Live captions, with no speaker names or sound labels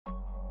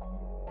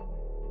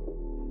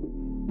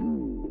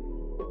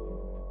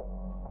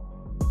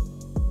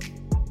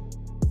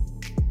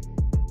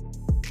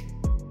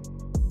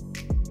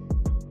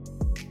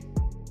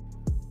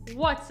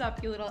What's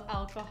up, you little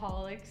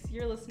alcoholics?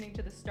 You're listening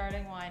to The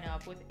Starting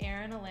Lineup with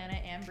Erin,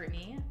 Alana, and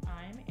Brittany.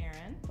 I'm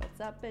Erin. What's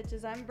up,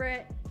 bitches? I'm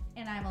Britt.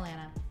 And I'm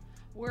Alana.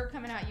 We're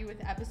coming at you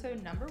with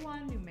episode number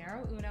 1,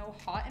 numero uno,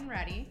 hot and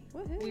ready.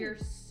 Woohoo. We are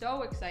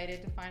so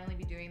excited to finally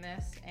be doing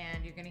this,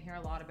 and you're going to hear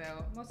a lot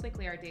about, most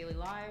likely, our daily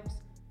lives,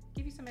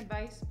 give you some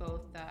advice,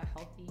 both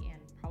healthy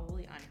and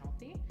probably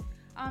unhealthy,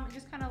 and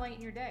just kind of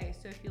lighten your day.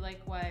 So if you like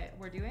what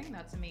we're doing,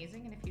 that's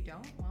amazing, and if you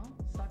don't, well,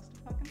 sucks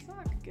to fucking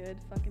suck. Good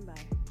fucking bye.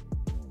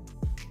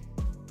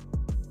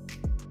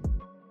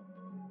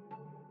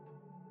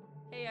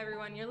 Hey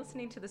everyone, you're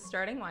listening to The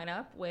Starting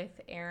Lineup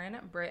with Erin,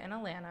 Britt, and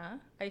Alana.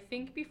 I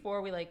think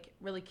before we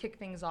really kick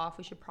things off,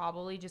 we should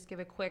probably just give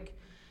a quick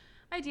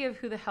idea of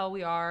who the hell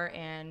we are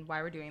and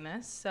why we're doing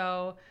this.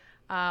 So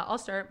I'll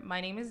start. My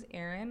name is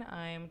Erin.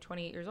 I'm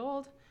 28 years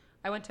old.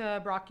 I went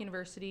to Brock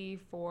University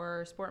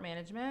for sport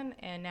management,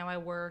 and now I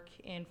work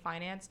in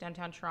finance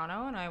downtown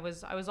Toronto. And I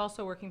was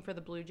also working for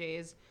the Blue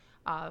Jays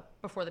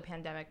before the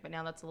pandemic, but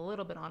now that's a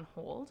little bit on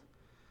hold.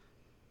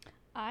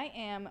 I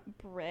am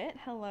Britt.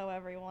 Hello,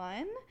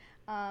 everyone.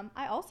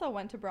 I also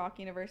went to Brock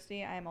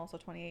University. I am also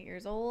 28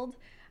 years old.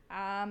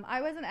 I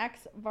was an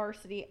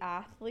ex-varsity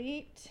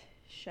athlete.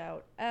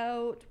 Shout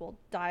out. We'll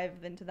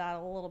dive into that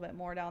a little bit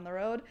more down the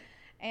road.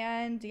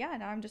 And yeah,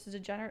 now I'm just a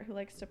degenerate who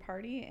likes to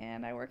party,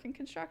 and I work in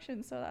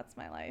construction, so that's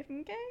my life,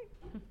 okay?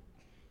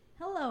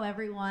 Hello,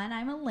 everyone.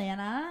 I'm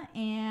Alana,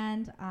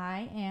 and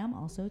I am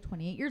also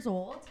 28 years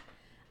old.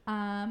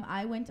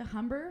 I went to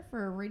Humber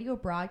for radio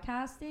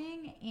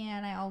broadcasting,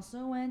 and I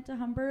also went to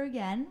Humber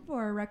again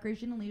for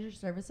recreation and leisure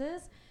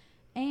services,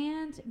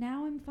 and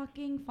now I'm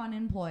fucking fun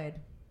employed.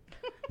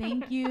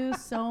 Thank you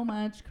so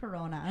much,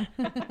 Corona.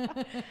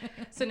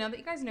 So now that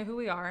you guys know who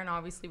we are, and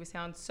obviously we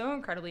sound so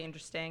incredibly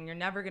interesting, you're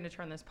never going to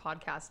turn this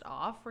podcast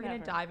off. We're going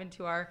to dive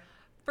into our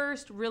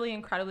first really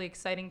incredibly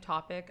exciting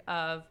topic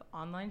of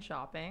online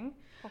shopping.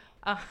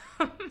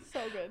 So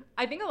good.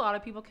 I think a lot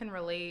of people can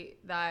relate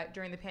that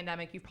during the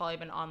pandemic, you've probably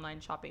been online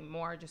shopping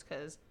more just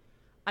because,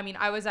 I mean,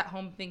 I was at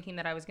home thinking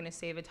that I was going to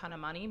save a ton of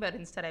money, but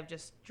instead I've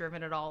just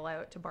driven it all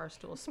out to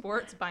Barstool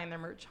Sports, buying their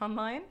merch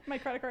online. My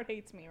credit card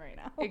hates me right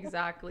now.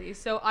 Exactly.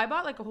 So I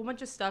bought a whole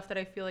bunch of stuff that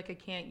I feel like I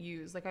can't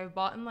use. I've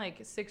bought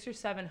in 6 or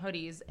 7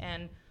 hoodies,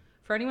 and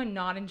for anyone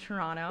not in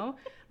Toronto,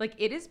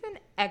 it has been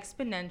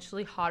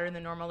exponentially hotter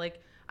than normal.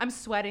 I'm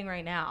sweating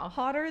right now.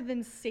 Hotter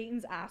than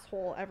Satan's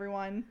asshole,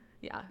 everyone.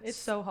 Yeah, it's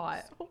so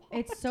hot.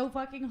 It's so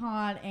fucking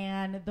hot,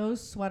 and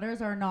those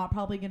sweaters are not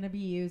probably going to be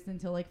used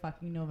until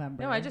fucking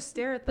November. No, I just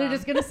stare at them. They're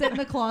just going to sit in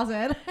the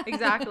closet.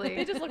 Exactly.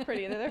 They just look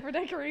pretty. They're there for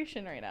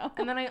decoration right now.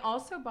 And then I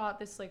also bought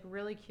this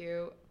really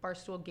cute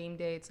Barstool Game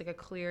Day. It's a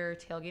clear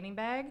tailgating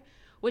bag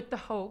with the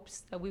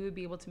hopes that we would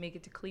be able to make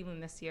it to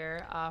Cleveland this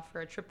year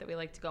for a trip that we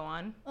like to go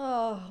on.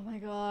 Oh my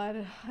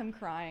God. I'm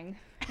crying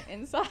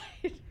inside.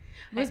 It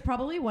was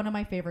probably one of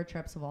my favorite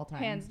trips of all time.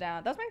 Hands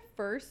down. That was my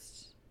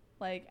first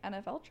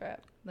NFL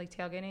trip.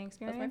 Tailgating experience?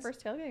 That's my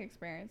first tailgating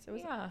experience. It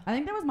was. Yeah. I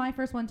think that was my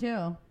first one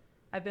too.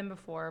 I've been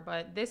before,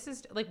 but this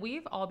is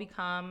we've all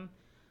become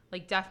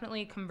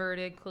definitely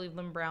converted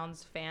Cleveland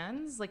Browns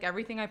fans.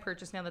 Everything I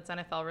purchase now that's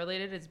NFL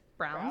related is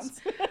Browns.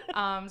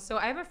 So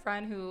I have a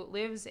friend who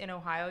lives in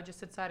Ohio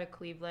just outside of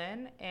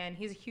Cleveland, and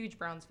he's a huge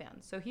Browns fan.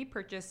 So he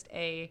purchased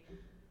a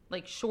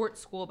short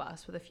school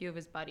bus with a few of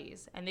his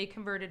buddies, and they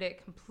converted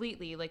it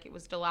completely. It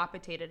was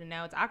dilapidated, and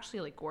now it's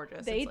actually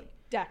gorgeous. They it's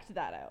decked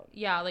that out.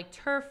 Yeah,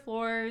 turf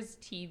floors,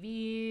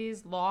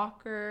 TVs,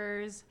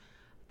 lockers,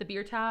 the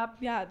beer tap.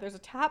 Yeah, there's a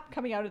tap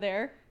coming out of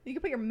there. You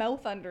can put your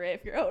mouth under it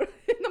if you're out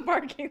in the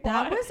parking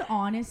lot. That was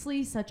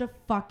honestly such a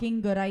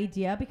fucking good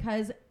idea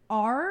because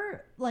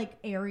our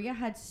area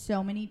had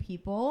so many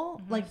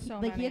people.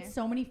 Mm-hmm. He had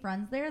so many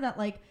friends there that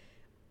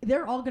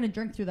they're all gonna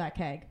drink through that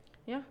keg.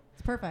 Yeah.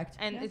 It's perfect.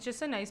 And it's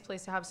just a nice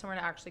place to have somewhere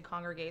to actually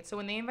congregate. So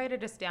when they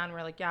invited us down,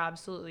 we're yeah,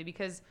 absolutely.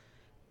 Because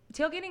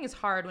tailgating is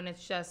hard when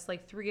it's just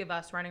 3 of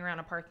us running around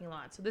a parking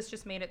lot. So this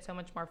just made it so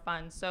much more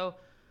fun. So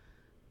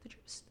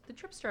the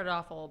trip started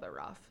off a little bit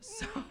rough.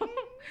 So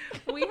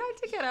we had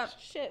to get up.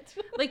 Shit.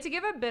 To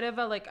give a bit of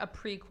a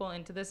prequel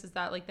into this is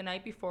that the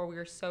night before we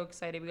were so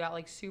excited. We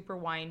got super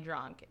wine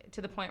drunk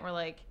to the point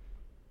where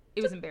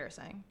it was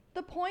embarrassing.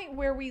 The point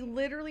where we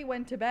literally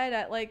went to bed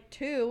at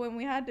 2 and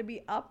we had to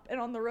be up and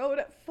on the road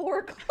at 4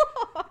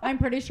 o'clock. I'm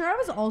pretty sure I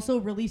was also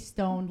really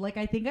stoned.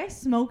 I think I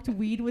smoked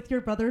weed with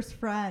your brother's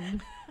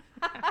friend.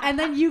 And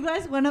then you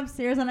guys went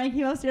upstairs and I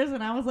came upstairs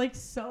and I was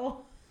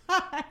so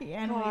high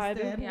and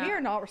wasted. Yeah. We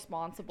are not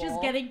responsible.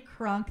 Just getting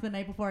crunk the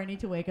night before I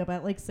need to wake up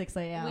at 6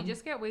 a.m. We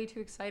just get way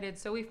too excited.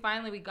 So we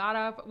got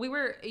up.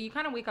 You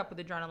kind of wake up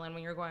with adrenaline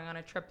when you're going on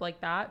a trip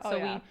like that. So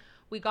yeah.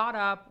 We got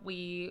up,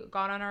 we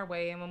got on our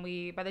way,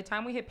 and by the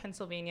time we hit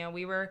Pennsylvania,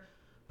 we were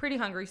pretty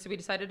hungry, so we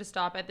decided to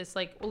stop at this,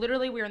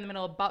 literally we were in the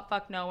middle of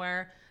buttfuck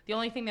nowhere. The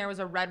only thing there was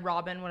a Red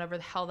Robin, whatever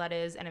the hell that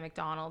is, and a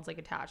McDonald's,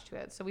 attached to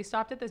it. So we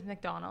stopped at this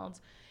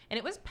McDonald's, and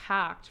it was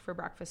packed for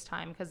breakfast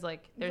time, because,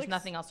 there's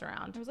nothing else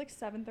around. It was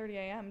 7:30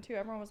 a.m., too.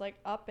 Everyone was,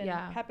 up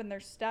and pepping their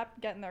step,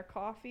 getting their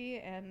coffee,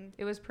 and...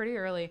 It was pretty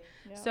early.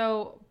 Yeah.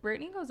 So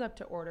Brittany goes up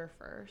to order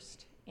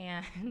first,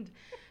 And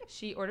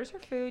she orders her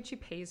food, she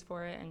pays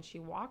for it, and she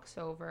walks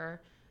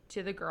over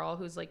to the girl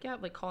who's like, yeah,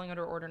 like calling out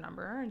her order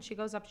number. And she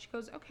goes up, she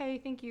goes, okay,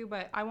 thank you,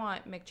 but I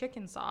want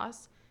McChicken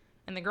sauce.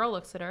 And the girl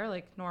looks at her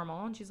like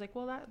normal, and she's like,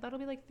 well, that'll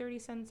be like 30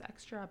 cents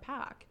extra a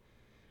pack.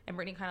 And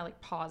Brittany kind of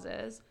like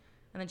pauses,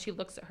 and then she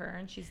looks at her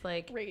and she's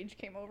like, Rage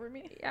came over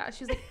me. yeah,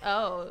 she's like,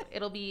 oh,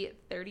 it'll be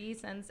 30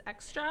 cents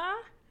extra.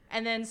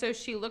 And then so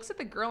she looks at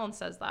the girl and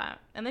says that.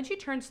 And then she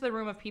turns to the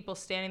room of people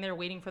standing there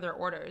waiting for their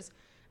orders.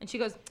 And she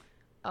goes,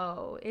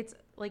 oh, it's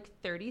like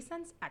 30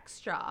 cents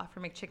extra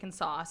for McChicken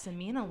sauce. And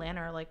me and Alana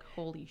are like,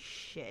 holy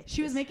shit.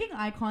 She was making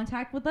eye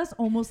contact with us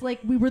almost like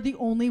we were the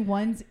only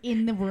ones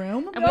in the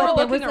room. And we're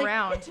looking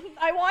around.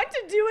 I want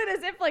to do it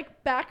as if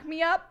like, back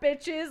me up,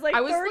 bitches. Like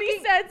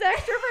 30 cents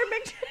extra for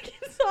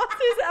McChicken sauce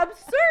is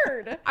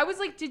absurd. I was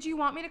like, did you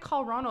want me to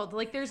call Ronald?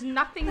 Like, there's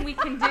nothing we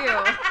can do.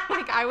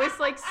 Like, I was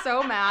like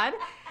so mad.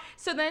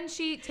 So then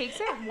she takes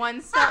it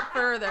one step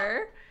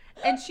further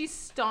and she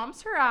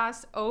stomps her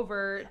ass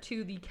over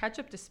to the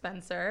ketchup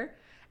dispenser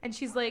and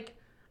she's like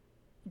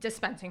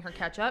dispensing her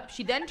ketchup.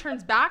 She then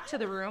turns back to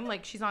the room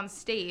like she's on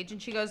stage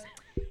and she goes,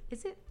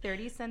 is it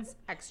 30 cents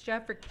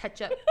extra for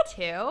ketchup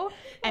too?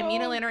 And me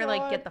and Alana are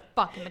like, get the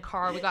fuck in the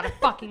car. We gotta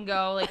fucking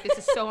go. Like, this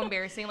is so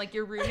embarrassing. Like,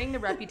 you're ruining the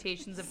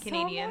reputations of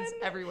Canadians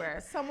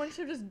everywhere. Someone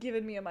should have just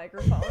given me a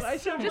microphone. I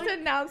should have just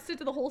announced it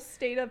to the whole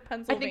state of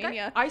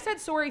Pennsylvania. I said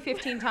sorry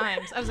 15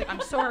 times. I was like,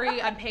 I'm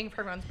sorry. I'm paying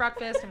for everyone's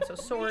breakfast. I'm so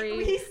sorry.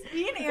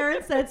 Me and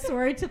Erin said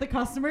sorry to the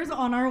customers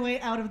on our way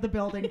out of the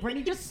building.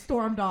 Brittany just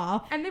stormed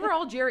off. And they were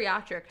all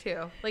geriatric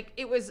too. Like,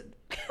 it was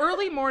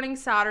early morning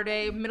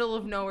Saturday, middle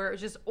of nowhere. It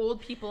was just old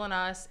people and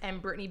us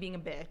and Brittany being a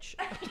bitch.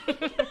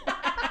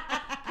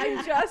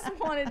 I just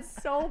wanted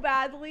so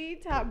badly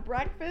to have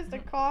breakfast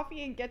and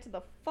coffee and get to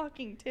the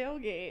fucking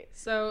tailgate.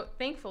 So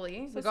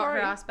thankfully, we got her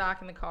ass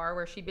back in the car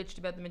where she bitched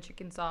about the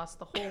McChicken sauce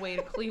the whole way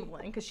to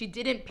Cleveland because she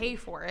didn't pay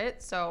for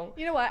it. So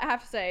you know what? I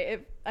have to say,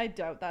 I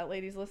doubt that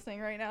lady's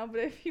listening right now, but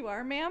if you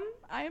are, ma'am,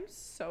 I am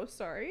so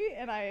sorry,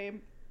 and I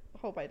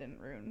hope I didn't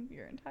ruin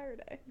your entire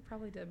day. You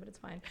probably did, but it's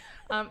fine.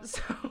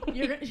 So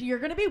you're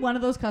gonna be one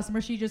of those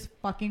customers she just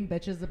fucking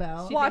bitches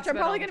about. Watch, I'm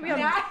probably gonna be on.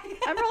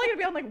 I'm probably gonna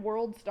be on like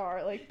World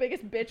Star, like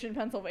biggest bitch in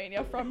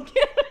Pennsylvania from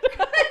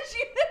Canada.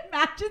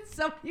 Imagine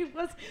somebody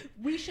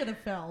we should have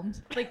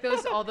filmed like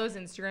all those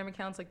Instagram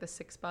accounts like the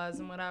Six Buzz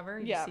and whatever.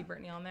 You see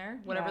Brittany on there,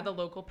 whatever the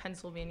local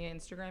Pennsylvania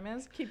Instagram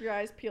is. Keep your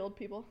eyes peeled,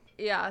 people.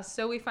 Yeah,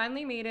 so we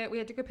finally made it. We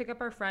had to go pick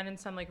up our friend in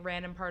some like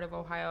random part of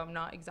Ohio. I'm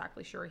not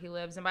exactly sure where he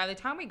lives. And by the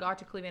time we got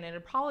to Cleveland, it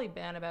had probably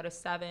been about a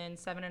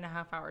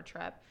 7.5 hour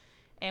trip.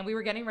 And we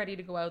were getting ready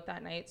to go out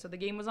that night. So the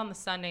game was on the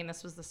Sunday and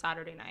this was the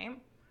Saturday night.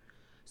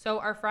 So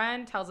our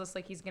friend tells us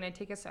like he's going to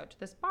take us out to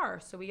this bar.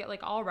 So we get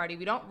like all ready.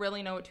 We don't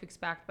really know what to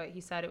expect, but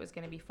he said it was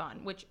going to be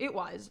fun, which it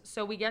was.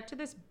 So we get to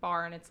this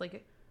bar and it's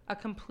like a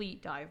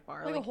complete dive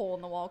bar. Like a hole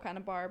in the wall kind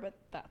of bar, but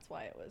that's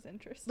why it was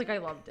interesting. Like I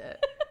loved it.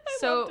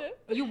 So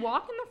you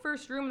walk in the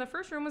first room. The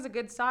first room was a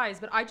good size,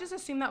 but I just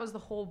assumed that was the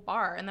whole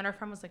bar. And then our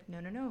friend was like,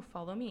 no,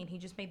 follow me. And he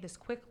just made this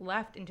quick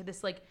left into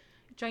this like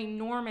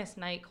ginormous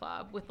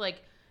nightclub with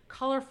like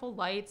colorful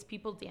lights,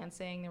 people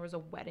dancing. There was a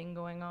wedding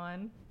going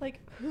on. Like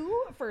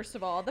who? First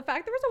of all, the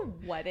fact there was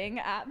a wedding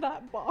at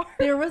that bar.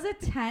 There was a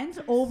tent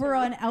over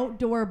an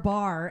outdoor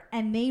bar,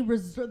 and they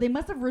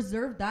must have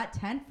reserved that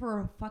tent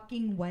for a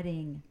fucking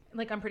wedding.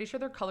 Like I'm pretty sure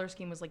their color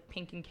scheme was like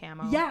pink and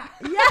camo. Yeah.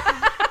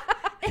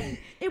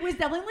 It was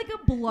definitely like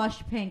a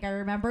blush pink. I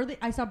remember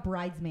I saw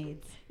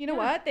Bridesmaids. You know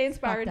what? They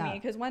inspired me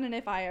because when and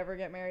if I ever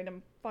get married,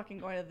 I'm fucking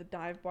going to the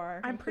dive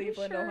bar in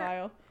Cleveland,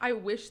 Ohio. I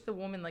wish the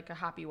woman like a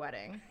happy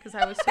wedding because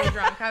I was so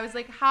drunk. I was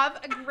like, have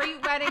a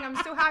great wedding. I'm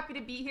so happy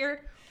to be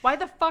here. Why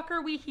the fuck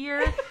are we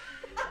here?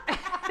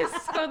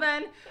 So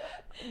then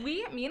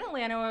me and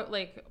Alana,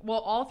 like, well,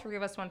 all three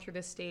of us went through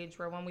this stage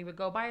where when we would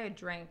go buy a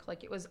drink,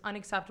 like it was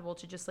unacceptable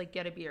to just like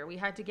get a beer. We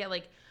had to get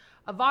like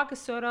a vodka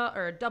soda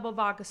or a double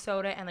vodka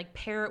soda and like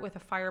pair it with a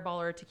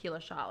Fireball or a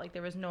tequila shot. Like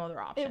there was no other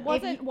option. It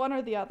wasn't one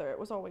or the other. It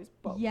was always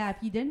both. Yeah, if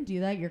you didn't do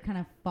that, you're kind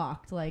of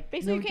fucked. Like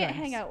basically, you can't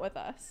hang out with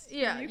us.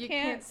 Yeah, you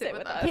can't sit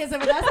with us. Can't sit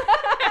with us.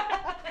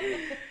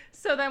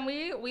 So then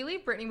we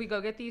leave Brittany. We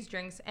go get these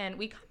drinks and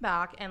we come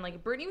back and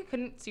like Brittany, we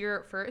couldn't see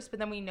her at first, but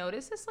then we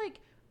noticed this like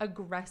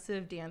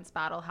aggressive dance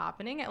battle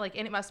happening at like,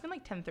 and it must have been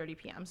like 10:30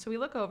 p.m. So we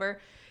look over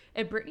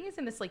and Brittany is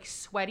in this like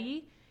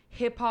sweaty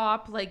hip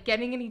hop, like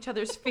getting in each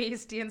other's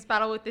face dance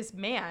battle with this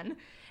man.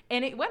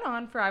 And it went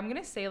on for, I'm going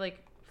to say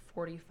like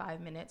 45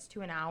 minutes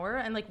to an hour.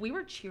 And like we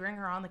were cheering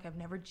her on like I've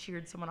never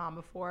cheered someone on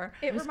before.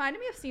 It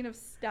reminded me of a scene of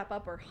Step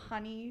Up or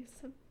Honey.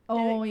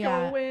 Oh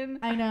yeah.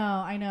 I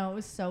know. It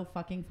was so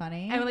fucking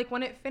funny. And like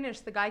when it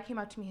finished, the guy came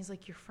up to me. He's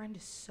like, your friend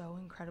is so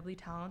incredibly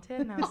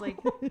talented. And I was like,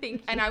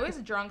 and I was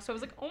drunk. So I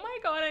was like, oh my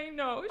God, I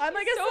know. She's I'm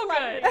like so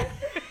good.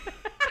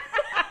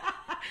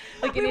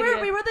 Like we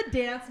were the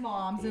dance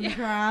moms in the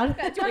crowd.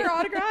 Do you want her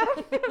autograph?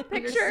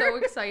 We were so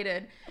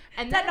excited.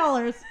 And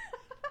 $10.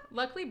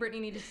 Luckily,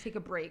 Brittany needed to take a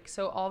break.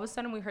 So all of a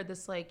sudden we heard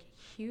this like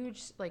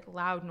huge, like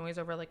loud noise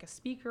over like a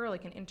speaker,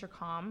 like an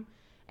intercom.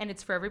 and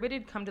it's for everybody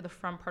to come to the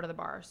front part of the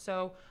bar.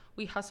 So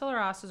we hustle our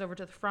asses over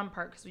to the front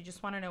part because we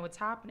just want to know what's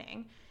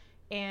happening.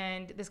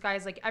 And this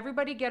guy's like,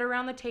 everybody get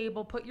around the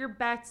table, put your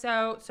bets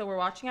out. So we're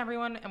watching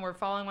everyone and we're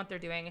following what they're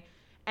doing.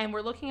 And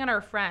we're looking at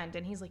our friend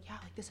and he's like, yeah,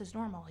 like this is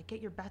normal. Like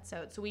get your bets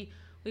out. So we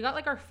got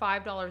like our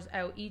 $5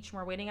 out each and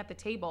we're waiting at the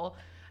table.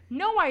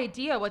 No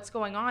idea what's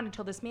going on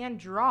until this man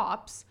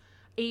drops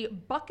a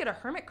bucket of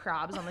hermit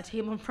crabs on the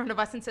table in front of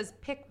us and says,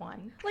 pick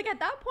one. Like at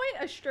that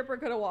point, a stripper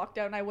could have walked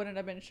out and I wouldn't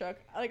have been shook.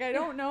 Like I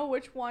don't know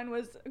which one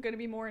was going to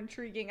be more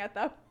intriguing at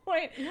that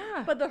point.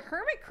 Yeah. But the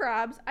hermit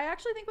crabs, I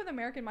actually think with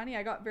American money,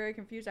 I got very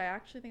confused. I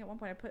actually think at one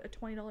point I put a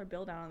 $20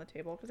 bill down on the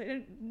table because I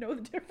didn't know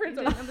the difference.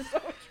 I didn't know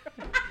so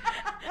much.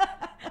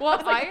 Well, I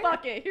was like,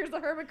 fuck it. Here's the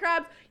hermit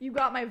crabs. You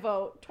got my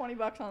vote.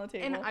 $20 on the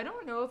table. And I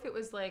don't know if it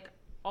was like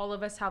all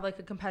of us have like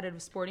a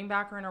competitive sporting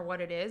background or what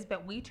it is,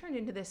 but we turned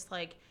into this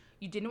like,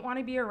 you didn't want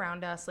to be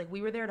around us. Like,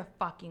 we were there to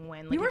fucking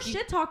win. Like, we were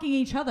shit-talking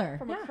each other.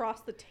 From across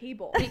the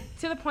table. Like,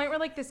 to the point where,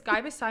 like, this guy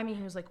beside me,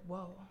 he was like,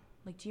 whoa.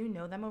 Like, do you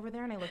know them over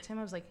there? And I looked at him.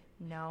 I was like,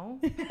 no.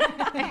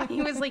 And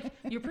he was like,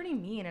 you're pretty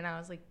mean. And I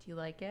was like, do you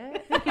like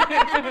it?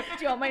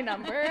 Do you want my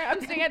number?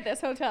 I'm staying at this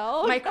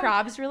hotel. My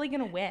crab's really going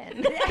to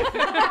win.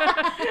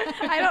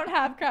 I don't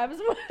have crabs,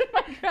 but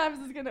my crabs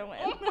is going to win.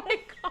 Oh, my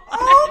God.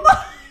 Oh,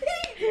 my.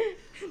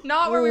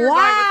 Not where we were going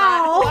with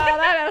that. Wow,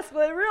 that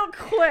escalated real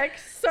quick.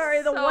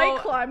 Sorry, the So- White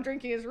Claw I'm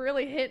drinking is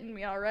really hitting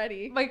me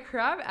already. My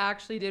crab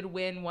actually did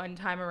win one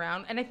time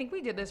around. And I think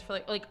we did this for,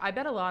 like I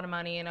bet a lot of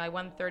money and I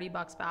won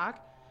 $30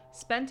 back.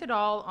 Spent it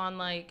all on,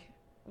 like,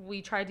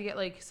 we tried to get,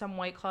 like, some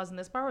White Claws, and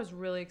this bar was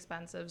really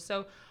expensive.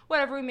 So,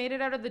 whatever, we made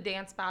it out of the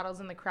dance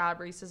battles and the crab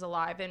races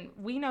alive. And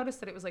we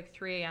noticed that it was, like,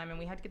 3 a.m. and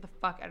we had to get the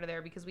fuck out of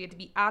there because we had to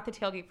be at the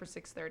tailgate for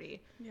 6:30.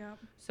 Yeah.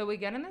 So, we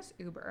get in this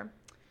Uber,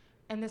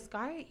 and this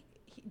guy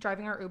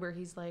driving our Uber,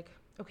 he's like,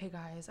 okay,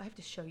 guys, I have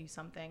to show you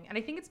something. And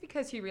I think it's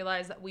because he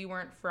realized that we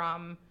weren't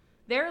from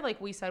there.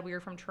 Like, we said we were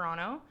from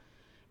Toronto.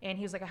 And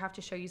he was like, I have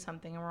to show you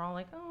something. And we're all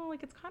like, oh,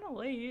 like, it's kind of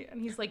late. And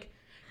he's like,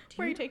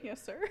 Where are you taking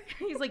us, sir?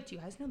 He's like, do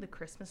you guys know The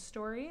Christmas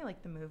Story,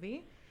 like the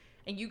movie?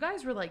 And you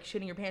guys were like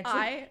shitting your pants.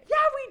 Yeah,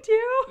 we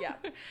do. Yeah.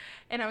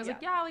 And I was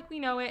like, yeah, like we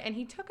know it. And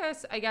he took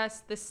us, I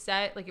guess, the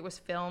set, like it was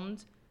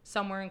filmed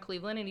somewhere in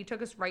Cleveland. And he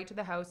took us right to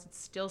the house. It's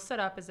still set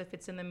up as if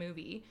it's in the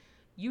movie.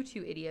 You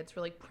two idiots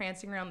were like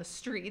prancing around the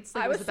streets.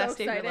 Like, I it was was the best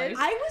so day of your excited.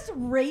 life. I was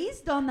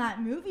raised on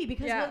that movie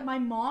because Yeah. my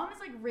mom is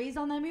like raised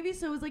on that movie,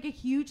 so it was like a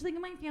huge thing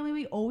in my family.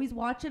 We always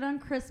watch it on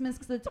Christmas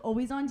because it's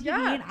always on TV,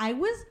 Yeah. and I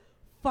was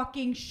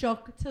fucking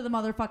shook to the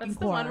motherfucking That's the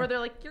core. one where they're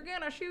like, you're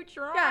gonna shoot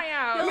your Yeah. eye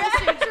out.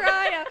 You'll shoot your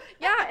eye out.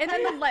 Yeah, and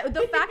then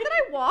the fact that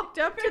I walked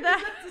up to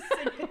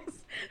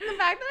the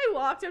fact that I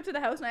walked up to the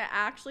house and I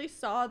actually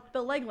saw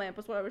the leg lamp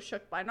was what I was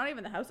shook by. Not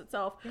even the house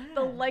itself.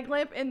 The leg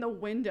lamp in the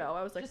window.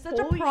 I was like, Just such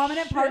a holy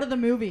prominent shit. part of the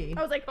movie.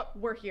 I was like,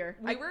 we're here.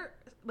 We were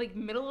like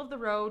middle of the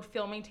road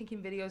filming,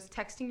 taking videos,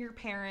 texting your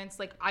parents.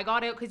 Like I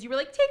got out because you were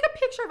like, take a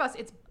picture of us.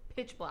 It's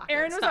pitch black.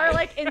 Erin was outside. our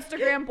like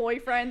Instagram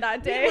boyfriend that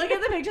We day. look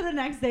at the picture the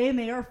next day and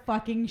they are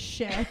fucking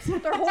shit.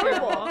 They're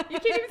horrible. You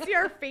can't even see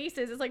our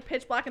faces. It's like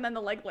pitch black and then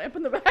the leg lamp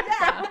in the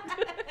background.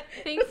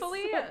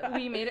 Thankfully, So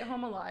we made it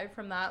home alive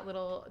from that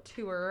little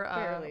tour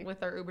Barely.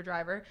 with our Uber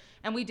driver.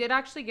 And we did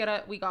actually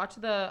we got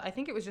to I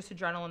think it was just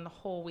adrenaline the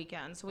whole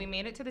weekend. So we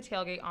made it to the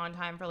tailgate on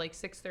time for like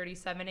 6:30,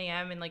 7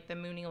 a.m. in like the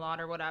Mooney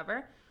lot or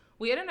whatever.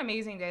 We had an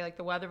amazing day. Like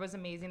the weather was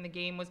amazing. The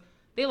game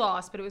they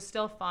lost, but it was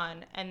still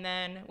fun. And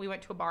then we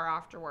went to a bar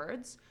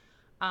afterwards.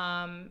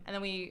 And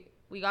then we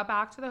got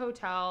back to the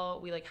hotel.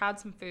 We like had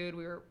some food.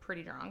 We were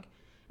pretty drunk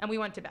and we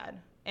went to bed.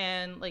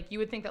 And like you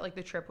would think that like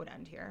the trip would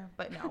end here,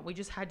 but no, we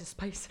just had to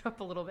spice it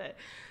up a little bit.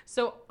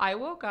 So I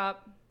woke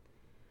up.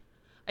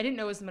 I didn't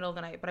know it was the middle of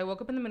the night, but I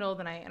woke up in the middle of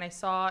the night and I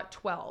saw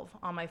 12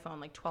 on my phone,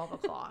 like 12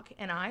 o'clock.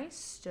 And I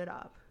stood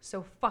up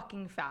so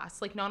fucking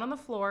fast, like not on the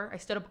floor. I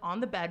stood up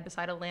on the bed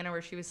beside Alana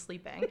where she was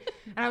sleeping.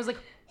 And I was like,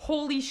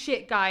 holy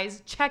shit,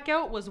 guys,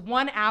 checkout was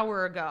 1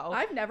 hour ago.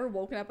 I've never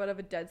woken up out of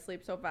a dead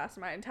sleep so fast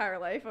in my entire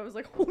life. I was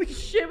like, holy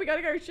shit, we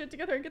gotta get our shit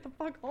together and get the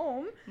fuck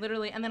home.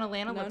 Literally. And then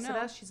Alana looks at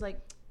us. She's like,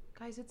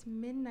 guys, it's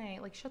midnight.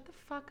 Like, shut the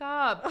fuck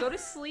up. Go to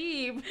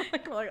sleep.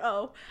 Like, we're like,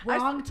 oh.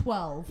 Wrong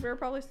 12. We were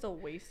probably still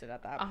wasted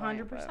at that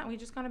point. 100%. We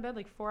just got to bed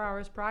like 4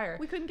 hours prior.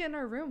 We couldn't get in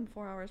our room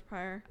 4 hours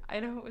prior. I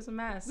know, it was a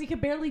mess. We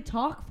could barely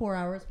talk 4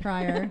 hours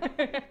prior.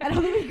 I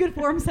don't think we could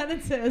form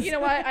sentences. You know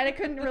what? I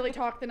couldn't really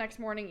talk the next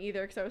morning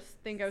either because I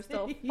was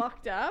still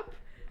fucked up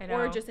I know.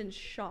 or just in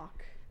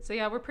shock. So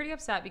yeah, we're pretty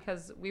upset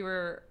because we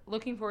were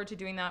looking forward to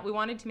doing that. We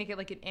wanted to make it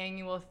like an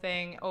annual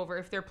thing over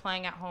if they're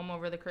playing at home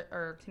over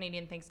or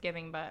Canadian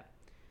Thanksgiving, but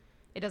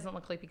it doesn't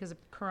look like because of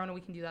Corona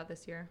we can do that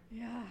this year.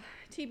 Yeah,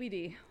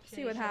 TBD.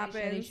 See Shitty, what shitty,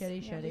 happens.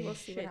 shitty. We'll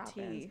see what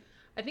happens.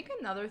 I think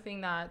another thing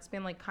that's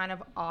been like kind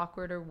of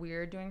awkward or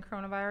weird during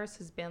coronavirus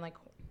has been like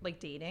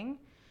dating.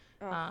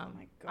 Oh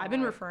my God. I've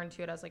been referring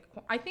to it as like,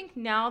 I think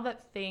now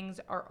that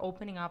things are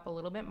opening up a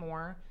little bit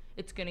more,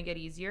 it's going to get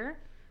easier.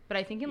 But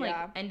I think in like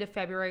end of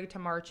February to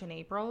March and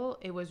April,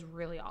 it was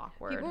really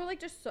awkward. People were like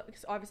just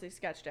obviously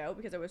sketched out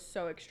because it was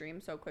so extreme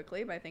so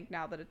quickly. But I think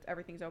now that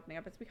everything's opening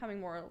up, it's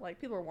becoming more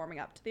like people are warming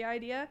up to the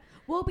idea.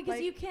 Well, because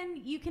like,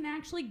 you can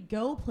actually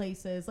go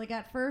places. Like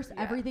at first,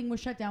 everything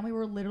was shut down. We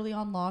were literally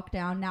on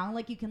lockdown. Now,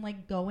 like you can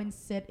like go and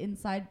sit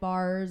inside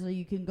bars, or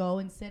you can go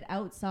and sit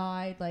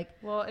outside. Like,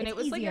 well, and it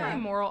was easier. Like my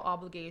moral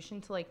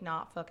obligation to like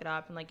not fuck it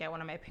up and like get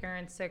one of my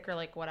parents sick or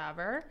like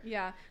whatever.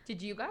 Yeah.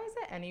 Did you guys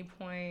at any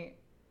point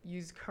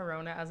use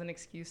Corona as an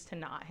excuse to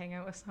not hang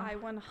out with someone? I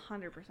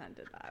 100%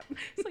 did that.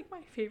 It's like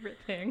my favorite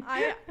thing.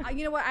 I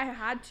you know what, I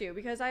had to,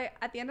 because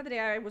at the end of the day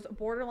I was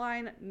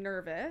borderline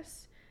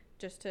nervous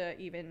just to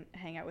even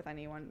hang out with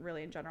anyone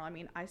really in general. I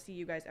mean, I see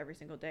you guys every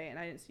single day and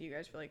I didn't see you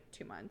guys for like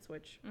 2 months,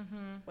 which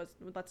was,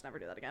 let's never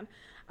do that again.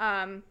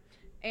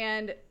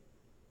 And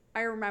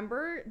I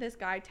remember this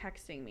guy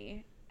texting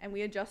me and we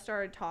had just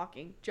started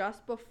talking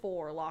just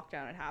before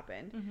lockdown had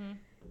happened.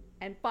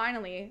 And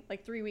finally,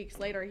 like 3 weeks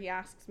later, he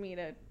asks me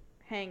to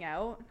hang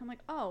out. And I'm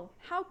like, oh,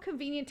 how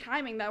convenient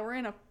timing that we're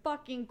in a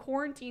fucking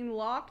quarantine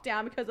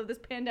lockdown because of this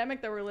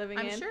pandemic that we're living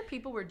in. I'm sure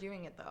people were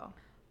doing it, though.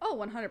 Oh,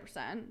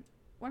 100%.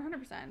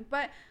 100%.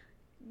 But,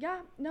 yeah,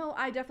 no,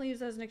 I definitely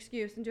use it as an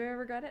excuse. And do I ever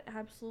regret it?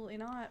 Absolutely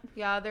not.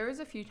 Yeah, there was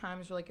a few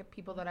times where, like,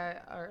 people that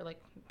I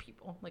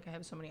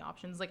have so many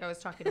options. Like, I was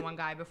talking to one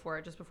guy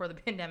just before the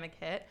pandemic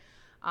hit,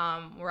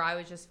 where I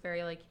was just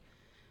very, like,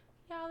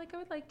 yeah, like I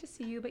would like to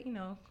see you, but you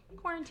know,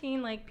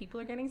 quarantine, like people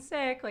are getting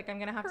sick, like I'm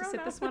gonna have to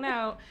sit this one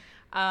out.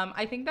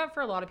 I think that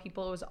for a lot of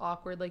people it was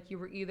awkward. Like you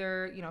were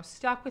either, you know,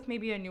 stuck with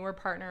maybe a newer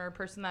partner or a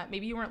person that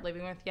maybe you weren't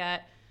living with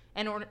yet,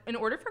 and in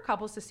order for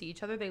couples to see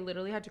each other, they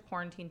literally had to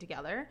quarantine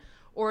together,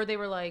 or they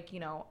were like, you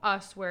know,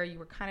 us, where you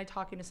were kind of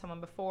talking to someone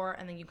before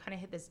and then you kind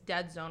of hit this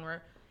dead zone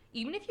where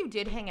even if you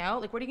did hang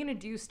out, like what are you gonna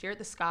do, stare at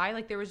the sky?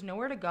 Like there was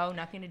nowhere to go,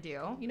 nothing to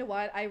do. You know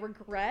what, I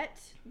regret,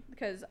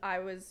 because I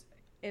was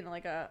in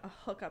like a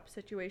hookup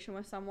situation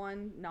with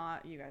someone,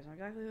 not, you guys know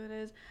exactly who it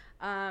is,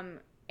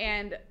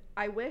 and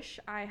I wish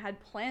I had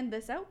planned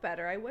this out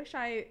better. I wish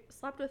I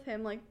slept with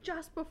him like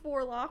just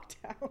before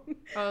lockdown.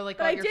 Oh, like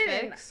but all I your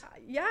didn't. fix?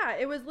 Yeah,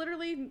 it was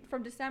literally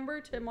from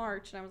December to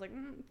March, and I was like,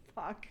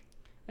 fuck.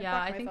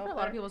 I think for a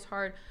lot of people it's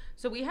hard.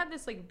 So we had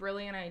this like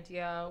brilliant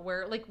idea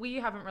where like we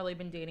haven't really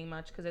been dating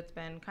much because it's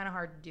been kind of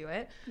hard to do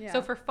it. Yeah.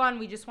 So for fun,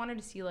 we just wanted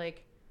to see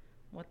like,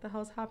 what the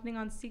hell's happening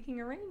on Seeking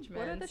Arrangements?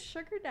 What are the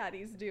sugar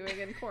daddies doing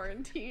in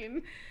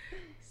quarantine?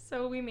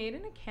 So we made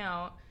an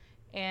account,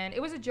 and it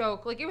was a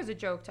joke. Like, it was a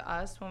joke to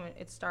us when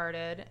it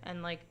started.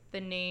 And, like, the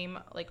name,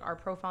 like, our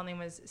profile name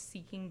was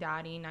Seeking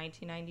Daddy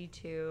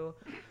 1992.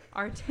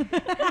 Our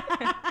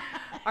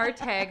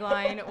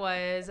tagline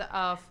was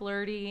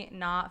flirty,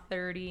 not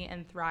 30,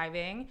 and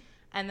thriving.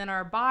 And then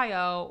our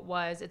bio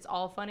was, it's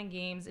all fun and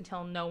games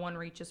until no one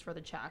reaches for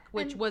the check,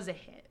 which was a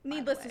hit.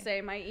 Needless to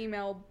say, my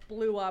email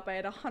blew up. I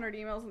had 100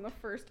 emails in the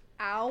first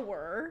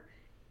hour.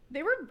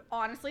 They were,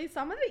 honestly,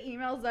 some of the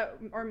emails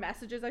or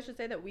messages, I should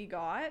say, that we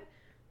got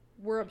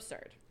were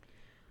absurd.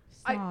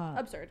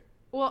 Absurd.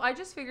 Well, I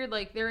just figured,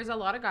 like, there is a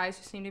lot of guys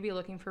who seem to be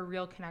looking for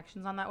real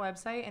connections on that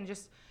website, and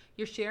just,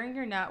 you're sharing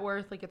your net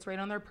worth, like, it's right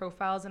on their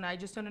profiles, and I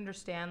just don't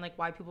understand, like,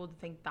 why people would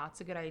think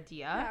that's a good idea.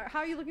 Yeah, how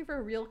are you looking for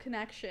a real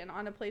connection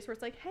on a place where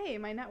it's like, hey,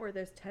 my net worth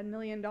is $10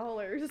 million,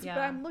 but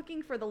I'm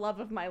looking for the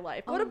love of my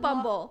life. Go to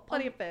Bumble.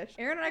 Plenty of fish.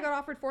 Erin and I got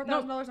offered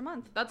 $4,000 a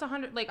month. That's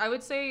 100. Like, I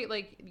would say,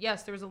 like,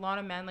 yes, there was a lot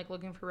of men, like,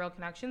 looking for real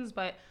connections,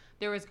 but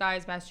there was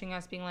guys messaging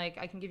us being like,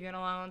 I can give you an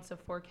allowance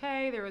of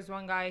 $4,000. There was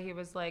one guy, he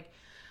was like,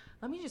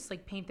 let me just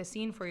like paint the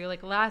scene for you.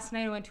 Like last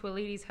night I went to a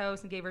lady's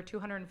house and gave her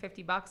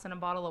 $250 and a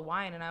bottle of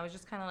wine, and I was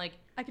just kind of like,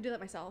 I could do that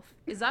myself.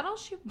 Is that all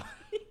she?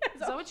 Is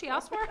that what she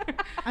asked for?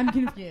 I'm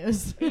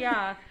confused.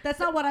 Yeah, that's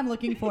not what I'm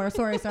looking for.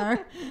 Sorry,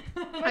 sir.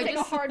 I take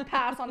a hard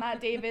pass on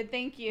that, David.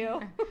 Thank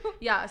you.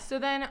 Yeah. So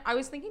then I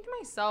was thinking to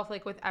myself,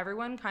 like with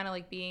everyone kind of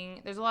like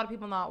being, there's a lot of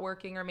people not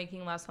working or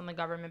making less on the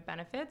government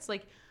benefits.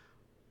 Like,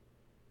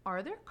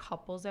 are there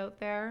couples out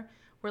there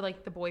where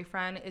like the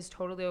boyfriend is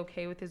totally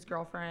okay with his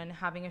girlfriend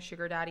having a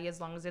sugar daddy as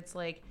long as it's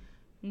like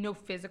no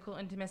physical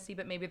intimacy,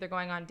 but maybe they're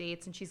going on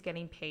dates and she's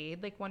getting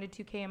paid like $1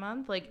 to $2,000 a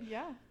month? Like,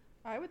 yeah,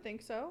 I would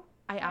think so.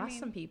 I asked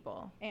some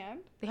people, and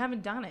they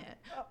haven't done it,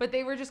 but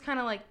they were just kind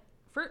of like,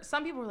 for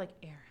some people were like,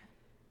 Erin,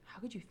 how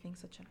could you think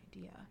such an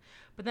idea?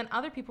 But then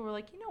other people were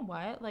like, you know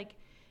what, like,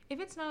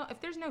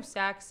 if there's no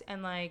sex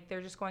and like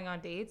they're just going on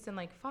dates, and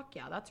like, fuck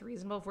yeah, that's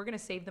reasonable if we're gonna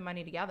save the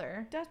money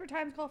together. Desperate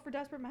times call for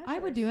desperate measures. I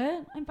would do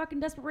it. I'm fucking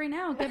desperate right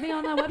now. Get me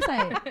on that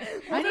website.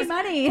 I need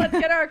money. Let's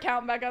get our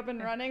account back up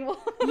and running.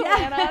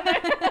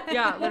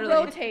 Yeah, literally.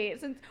 We'll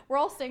rotate, since we're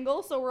all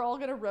single, so we're all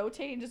gonna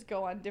rotate and just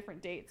go on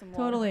different dates. And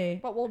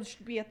but we'll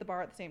just be at the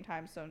bar at the same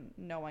time, so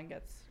no one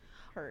gets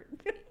hurt.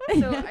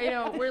 So you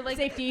know, we're like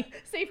safety.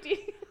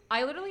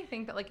 I literally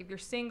think that like if you're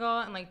single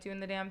and like doing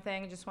the damn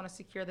thing and just want to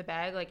secure the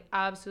bag, like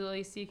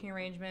absolutely Seeking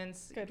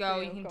Arrangements. Good go.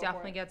 You can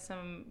definitely get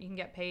you can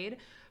get paid.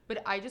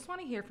 But I just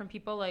want to hear from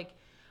people, like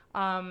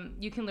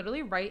you can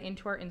literally write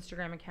into our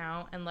Instagram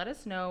account and let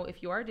us know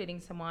if you are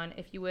dating someone,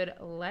 if you would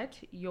let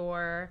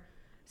your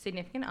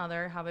significant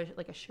other have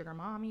a sugar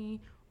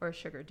mommy or a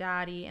sugar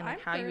daddy, and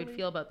like how you would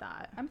feel about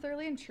that. I'm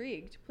thoroughly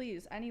intrigued.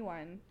 Please,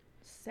 anyone,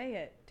 say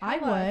it. I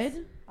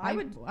would. I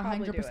would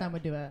 100%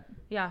 would do it.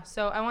 Yeah,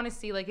 so I want to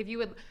see, like, if you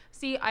would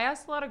see, I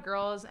asked a lot of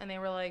girls and they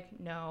were like,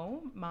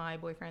 no, my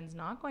boyfriend's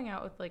not going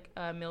out with like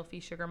a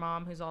milfy sugar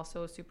mom who's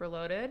also super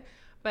loaded.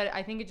 But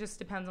I think it just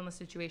depends on the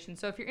situation.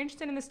 So if you're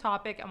interested in this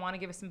topic and want to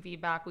give us some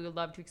feedback, we would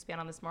love to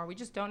expand on this more. We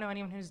just don't know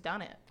anyone who's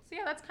done it. So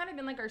yeah, that's kind of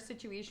been like our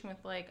situation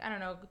with, like, I don't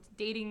know,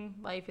 dating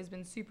life has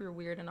been super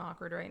weird and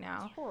awkward right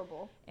now. It's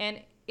horrible.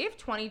 And if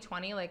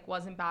 2020 like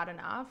wasn't bad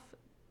enough,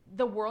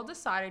 the world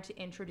decided to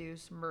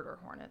introduce murder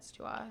hornets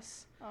to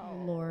us. Oh,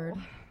 Lord.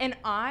 And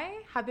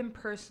I have been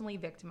personally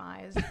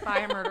victimized by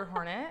a murder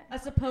hornet. A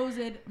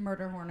supposed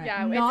murder hornet.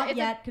 Yeah, not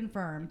yet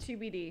confirmed.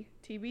 TBD,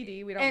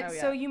 we don't know yet.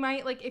 So you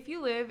might, like, if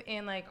you live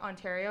in, like,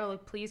 Ontario,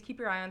 like, please keep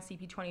your eye on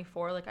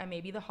CP24. Like, I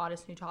may be the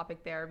hottest new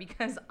topic there,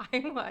 because I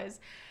was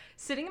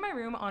sitting in my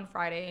room on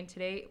Friday, and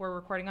today we're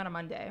recording on a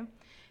Monday,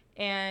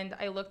 and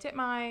I looked at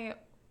my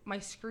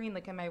screen,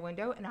 like, in my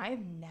window, and I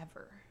have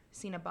never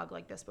seen a bug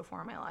like this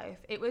before in my life.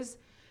 It was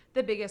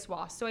the biggest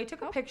wasp. So I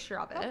took a picture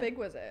of it. How big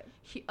was it?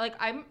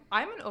 I'm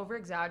an over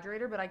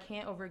exaggerator, but I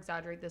can't over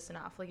exaggerate this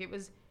enough. Like, it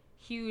was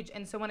huge.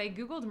 And so when I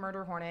Googled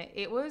murder hornet,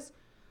 it was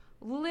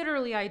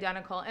literally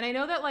identical. And I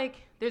know that, like,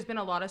 there's been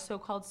a lot of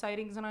so-called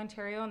sightings in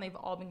Ontario, and they've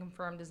all been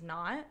confirmed as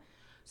not.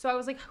 So I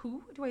was like,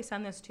 who do I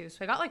send this to? So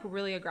I got, like,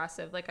 really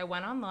aggressive. Like, I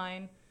went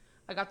online,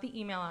 I got the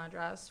email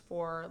address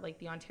for, like,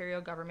 the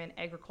Ontario government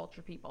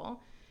agriculture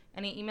people,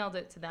 and I emailed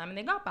it to them, and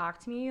they got back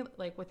to me,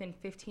 like, within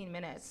 15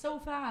 minutes. So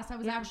fast. I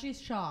was actually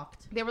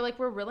shocked. They were like,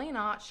 we're really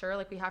not sure.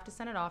 Like, we have to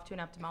send it off to an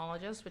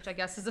entomologist, which I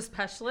guess is a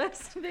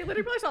specialist. They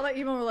literally probably saw that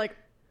email and were like,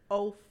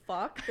 oh,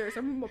 fuck, there's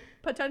a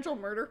potential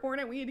murder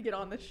hornet. We need to get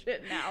on this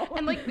shit now.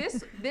 And, like,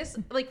 this,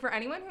 like, for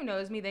anyone who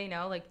knows me, they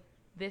know, like,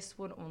 this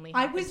would only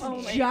I happen was to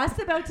me. just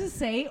about to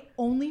say,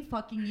 only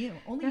fucking you.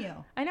 Only you.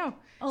 I know.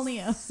 Only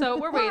you. So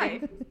we're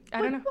waiting.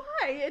 I don't know.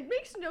 Why? It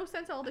makes no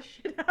sense how all this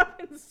shit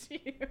happens to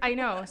you. I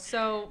know.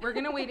 So we're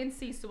going to wait and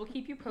see. So we'll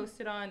keep you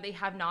posted on. They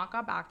have not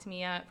got back to me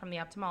yet from the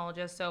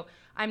entomologist. So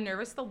I'm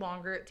nervous the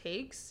longer it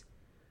takes.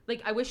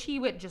 Like, I wish he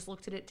would just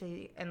looked at it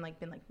and, like,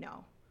 been like,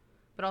 no.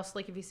 But also,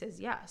 like, if he says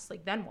yes,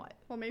 like, then what?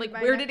 Well, maybe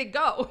like, where did it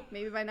go?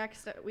 Maybe by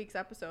next week's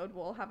episode,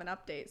 we'll have an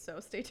update.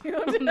 So stay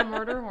tuned. The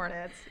murder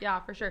hornets. Yeah,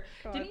 for sure.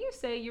 God. Didn't you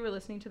say you were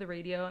listening to the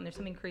radio and there's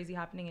something crazy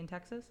happening in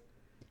Texas?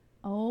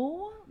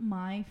 Oh,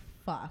 my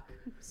fuck.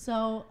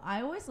 So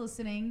I was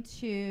listening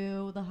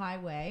to The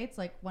Highway. It's,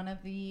 like, one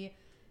of the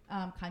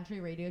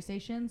country radio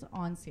stations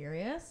on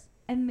Sirius.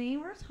 And they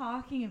were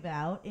talking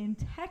about, in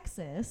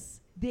Texas,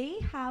 they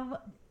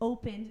have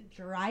opened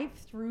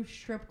drive-through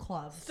strip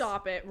clubs.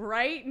 Stop it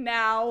right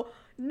now.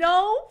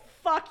 No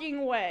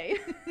fucking way.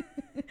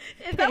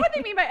 Is that what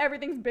they mean by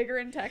everything's bigger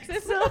in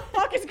Texas? What the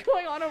fuck is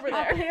going on over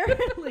there?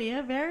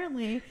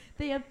 Apparently,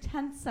 they have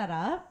tents set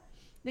up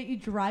that you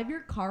drive your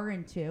car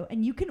into,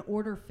 and you can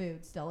order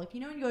food still. Like, you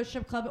know, when you go to a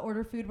strip club,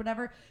 order food,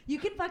 whatever, you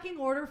can fucking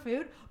order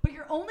food, but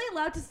you're only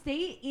allowed to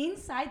stay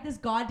inside this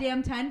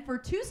goddamn tent for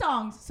 2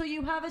 songs. So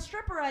you have a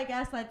stripper, I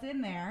guess, that's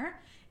in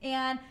there,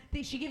 and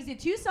she gives you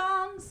 2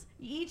 songs,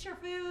 you eat your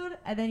food,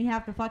 and then you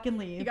have to fucking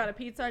leave. You got a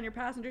pizza on your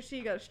passenger seat,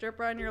 you got a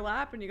stripper on your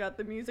lap, and you got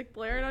the music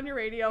blaring on your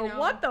radio. You know,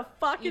 what the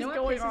fuck is going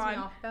on? What pisses me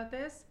off about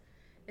this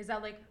is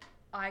that, like,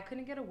 I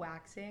couldn't get a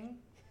waxing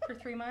for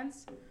 3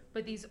 months,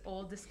 but these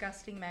old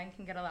disgusting men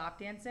can get a lap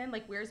dance in.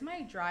 Like, where's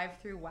my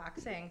drive-through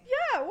waxing?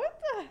 Yeah, what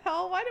the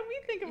hell? Why didn't we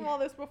think of all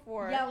this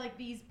before? Yeah, like,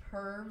 these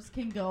pervs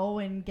can go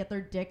and get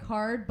their dick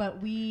hard, but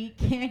we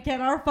can't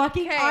get our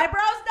fucking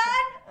eyebrows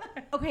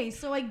done? Okay,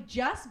 so I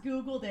just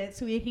Googled it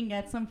so we can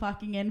get some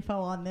fucking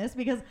info on this,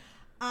 because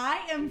I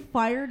am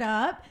fired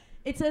up.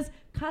 It says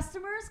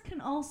customers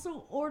can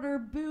also order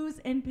booze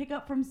and pick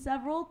up from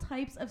several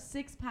types of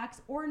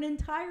 6-packs or an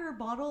entire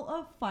bottle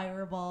of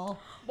Fireball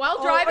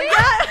while driving. Wait,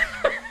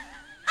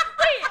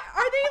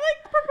 are they,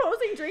 like,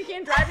 proposing drinking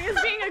and driving as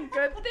being a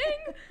good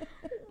thing?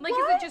 Like,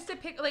 what? Is it just a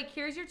pick? Like,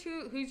 here's your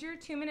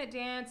 2-minute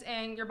dance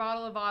and your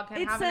bottle of vodka,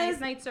 and have a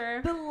nice night,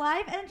 sir. The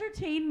live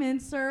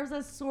entertainment serves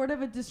as sort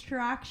of a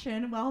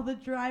distraction while the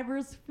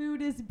driver's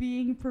food is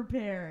being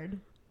prepared.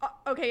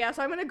 Okay, yeah,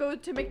 so I'm going to go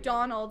to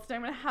McDonald's and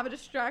I'm going to have a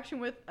distraction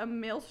with a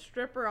male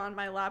stripper on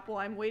my lap while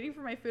I'm waiting for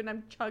my food and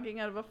I'm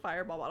chugging out of a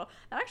Fireball bottle.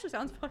 That actually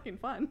sounds fucking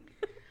fun.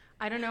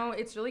 I don't know.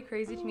 It's really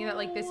crazy to me that,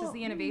 like, this is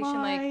the innovation.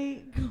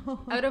 Like,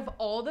 God. Out of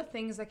all the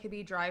things that could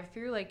be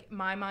drive-through, like,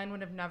 my mind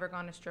would have never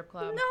gone to strip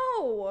club.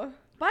 No.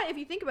 But if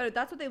you think about it,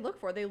 that's what they look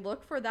for. They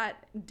look for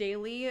that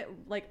daily,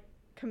 like,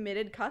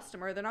 committed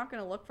customer. They're not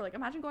going to look for, like,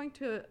 imagine going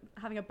to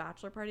having a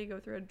bachelor party, go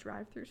through a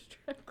drive-through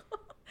strip club.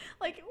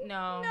 Like,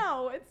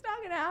 no, it's not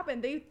going to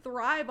happen. They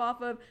thrive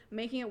off of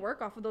making it work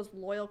off of those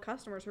loyal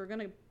customers who are going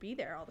to be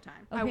there all the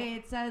time. Okay,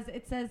 it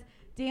says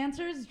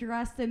dancers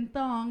dressed in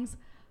thongs,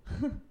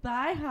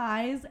 thigh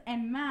highs,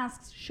 and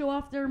masks show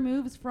off their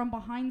moves from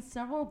behind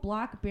several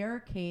black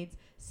barricades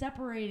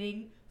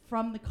separating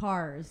from the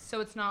cars.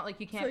 So it's not like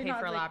you can't pay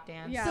for a lap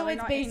dance. Yeah, so like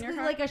it's not in your basically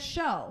car? like a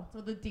show.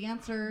 So the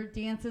dancer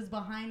dances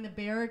behind the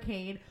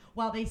barricade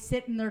while they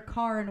sit in their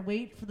car and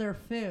wait for their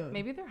food.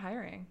 Maybe they're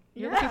hiring.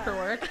 You're Yeah. looking for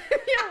work.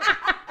 Yeah.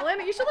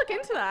 Alana, you should look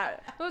into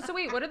that. Oh, so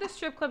wait, what are the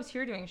strip clubs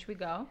here doing? Should we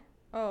go?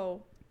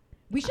 Oh,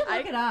 We should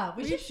look it up.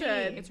 we should. should.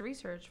 It's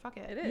research. Fuck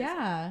it. it is.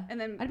 Yeah. And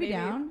then I'd be maybe,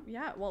 down.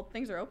 Yeah, well,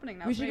 things are opening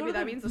now, We so should go maybe to that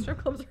the- means the strip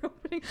clubs are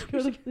opening. Go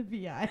look at the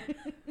VI.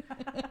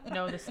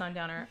 No, the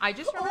Sundowner. I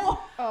just remember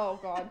Oh,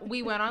 God.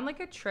 we went on like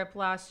a trip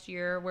last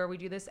year where we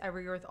do this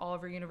every year with all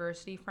of our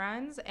university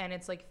friends, and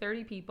it's like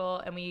 30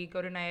 people, and we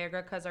go to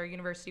Niagara because our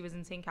university was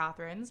in St.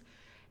 Catharines.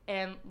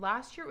 And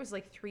last year it was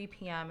like 3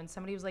 p.m. and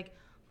somebody was like,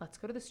 let's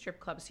go to the strip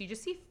club. So you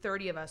just see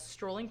 30 of us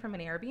strolling from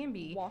an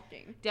Airbnb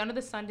Walking. down to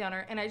the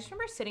Sundowner. And I just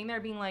remember sitting there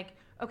being like,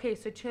 okay,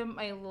 so to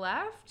my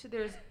left,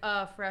 there's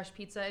a fresh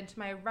pizza. And to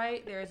my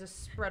right, there's a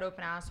spread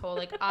open asshole.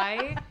 Like,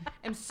 I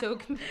am so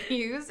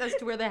confused as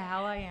to where the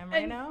hell I am right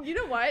And now. you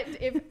know what?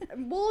 If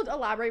we'll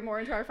elaborate more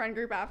into our friend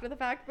group after the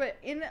fact, but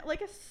in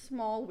like a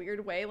small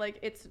weird way, like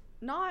it's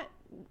not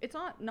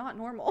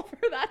normal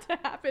for that to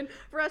happen.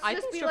 For us I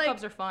just think be strip like,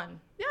 clubs are fun.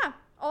 yeah,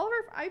 all of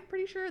our. I'm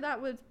pretty sure that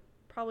was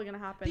probably gonna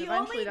happen The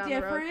eventually only down the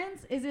road.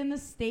 difference is in the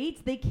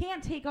States, they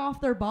can't take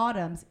off their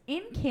bottoms.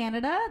 In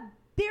Canada,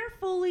 they're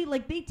fully,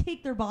 like, they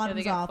take their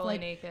bottoms get off. fully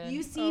Like, naked.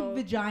 you see Oh,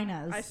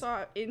 vaginas. I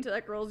saw into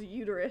that girl's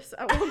uterus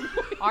at one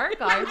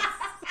point.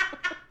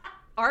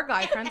 Our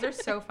guy friends are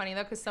so funny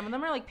though, because some of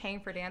them are like paying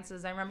for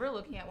dances. I remember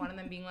looking at one of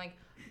them being like,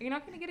 "You're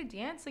not gonna get a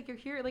dance? Like, you're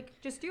here, like,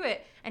 just do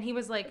it." And he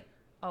was like,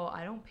 "Oh,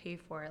 I don't pay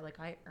for it. Like,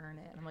 I earn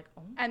it." And I'm like,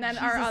 "Oh." And then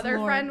our Jesus other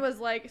Lord. friend was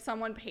like,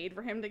 someone paid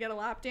for him to get a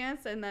lap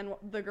dance, and then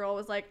the girl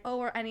was like, "Oh,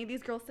 are any of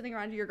these girls sitting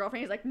around you your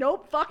girlfriend?" He's like,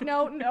 "Nope, fuck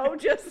no,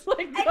 just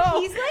like and go."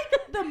 he's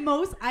like the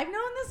most, I've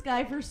known this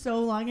guy for so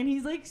long, and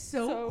he's like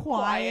so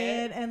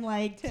quiet and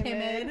like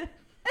timid.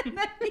 And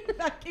then he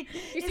fucking, You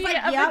he's see like,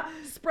 a yep.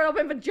 spread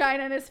open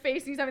vagina in his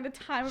face, and he's having the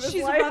time of his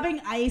She's life. rubbing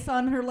ice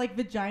on her like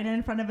vagina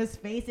in front of his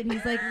face, and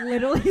he's like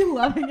literally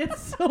loving it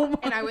so much.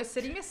 And I was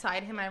sitting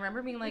beside him. I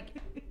remember being like,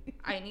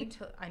 I need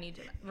to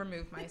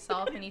remove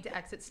myself. I need to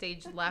exit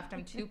stage left.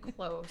 I'm too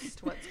close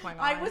to what's going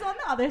on. I was on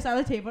the other side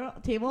of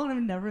the table, and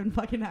I've never been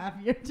fucking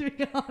happier, to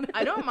be honest.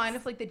 I don't mind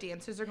if like the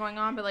dancers are going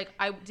on, but like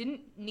I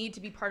didn't need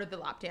to be part of the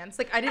lap dance.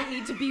 Like I didn't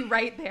need to be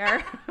right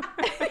there.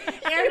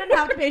 Erin didn't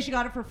have to pay; she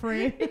got it for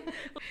free.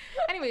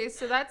 Anyways,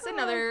 so that's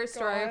another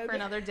story God. for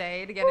another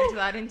day to get into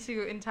that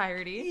into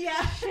entirety.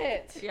 Yeah.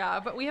 Shit. Yeah,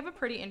 but we have a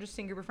pretty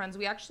interesting group of friends.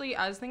 We actually,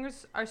 as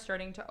things are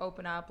starting to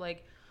open up,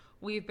 like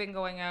we've been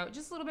going out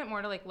just a little bit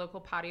more to like local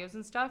patios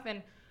and stuff.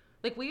 And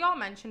like we all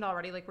mentioned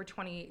already, like we're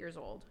 28 years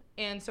old.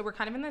 And so we're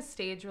kind of in this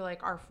stage where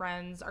like our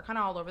friends are kind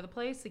of all over the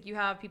place. Like you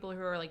have people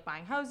who are like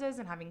buying houses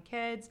and having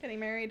kids. Getting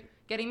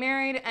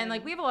married. And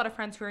like we have a lot of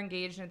friends who are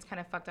engaged and it's kind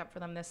of fucked up for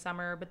them this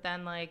summer. But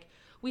then like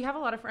we have a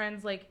lot of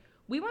friends, like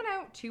we went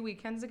out 2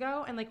 weekends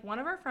ago and like one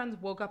of our friends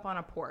woke up on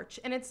a porch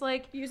and it's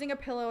like, Using a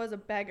pillow as a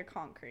bag of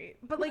concrete.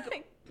 but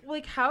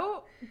like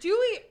how do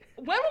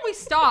when will we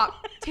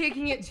stop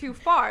taking it too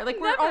far? Like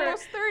we're Never.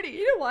 almost 30.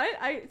 You know what?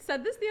 I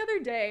said this the other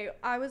day.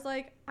 I was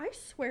like, I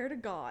swear to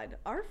God,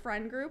 our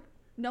friend group,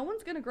 no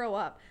one's going to grow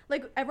up.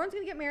 Like, everyone's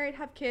going to get married,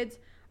 have kids.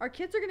 Our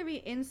kids are going to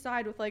be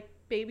inside with, like,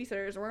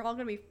 babysitters. And we're all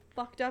going to be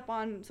fucked up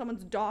on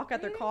someone's dock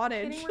at their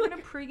cottage. We're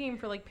gonna pregame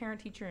for like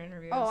parent-teacher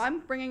interviews. Oh, I'm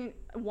bringing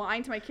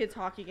wine to my kids'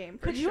 hocky game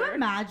for Could sure. you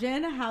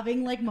imagine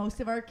having like most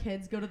of our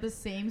kids go to the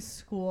same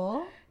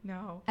school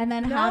no. and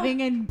then No. having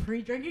a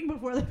pre-drinking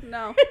before the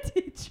No.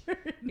 teacher?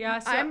 Yeah,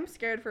 so I'm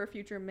scared for a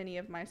future mini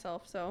of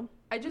myself, so.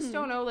 I just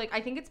don't know. Like, I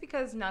think it's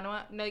because no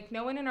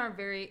one in our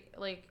very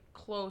like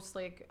close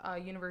like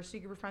university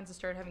group of friends has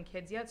started having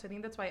kids yet. So I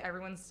think that's why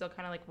everyone's still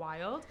kind of like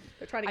wild.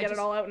 They're trying to I get just-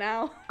 it all out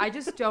now. I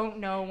just don't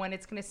know when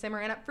it's gonna simmer.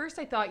 And at first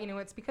I thought,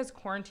 it's because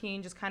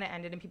quarantine just kind of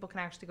ended and people can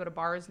actually go to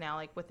bars now,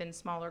 like within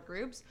smaller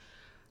groups.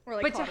 Or,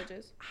 like, But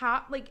cottages.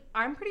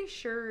 I'm pretty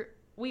sure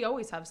we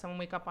always have someone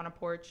wake up on a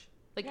porch.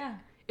 Like, Yeah.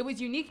 it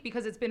was unique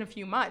because it's been a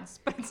few months,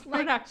 but it's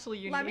Like, not actually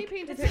unique. Let me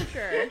paint a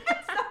picture.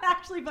 It's not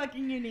actually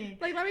fucking unique.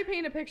 Like, let me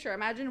paint a picture.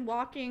 Imagine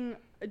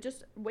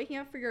just waking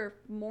up for your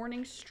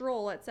morning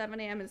stroll at 7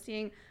 a.m. and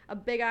seeing a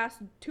big-ass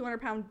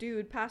 200-pound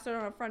dude passed out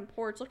on a front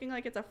porch looking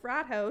like it's a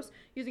frat house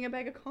using a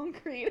bag of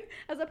concrete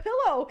as a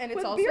pillow And it's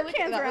with also beer like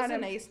cans that around was a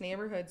him. nice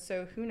neighborhood,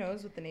 so who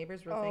knows what the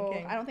neighbors were Oh,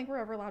 thinking. I don't think we're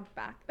ever allowed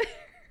back there.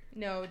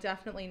 No,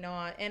 definitely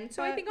not. And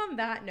so I But- think on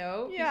that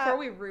note, Yeah. before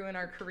we ruin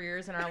our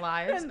careers and our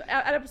lives, And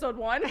at episode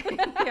 1.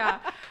 yeah.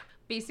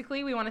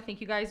 Basically, we want to thank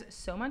you guys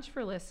so much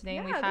for listening.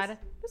 Yeah, We've had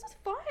this was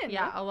fun.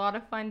 a lot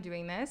of fun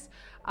doing this.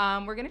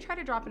 We're going to try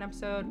to drop an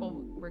episode. Well,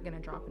 we're going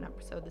to drop an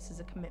episode. This is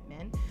a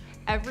commitment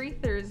every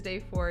Thursday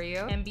for you.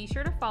 And be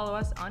sure to follow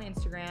us on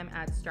Instagram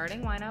at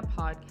Starting Lineup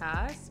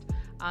Podcast.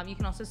 You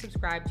can also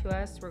subscribe to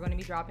us. We're going to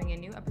be dropping a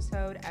new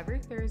episode every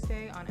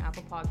Thursday on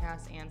Apple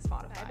Podcasts and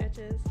Spotify. Bye,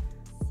 bitches.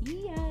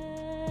 See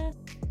ya.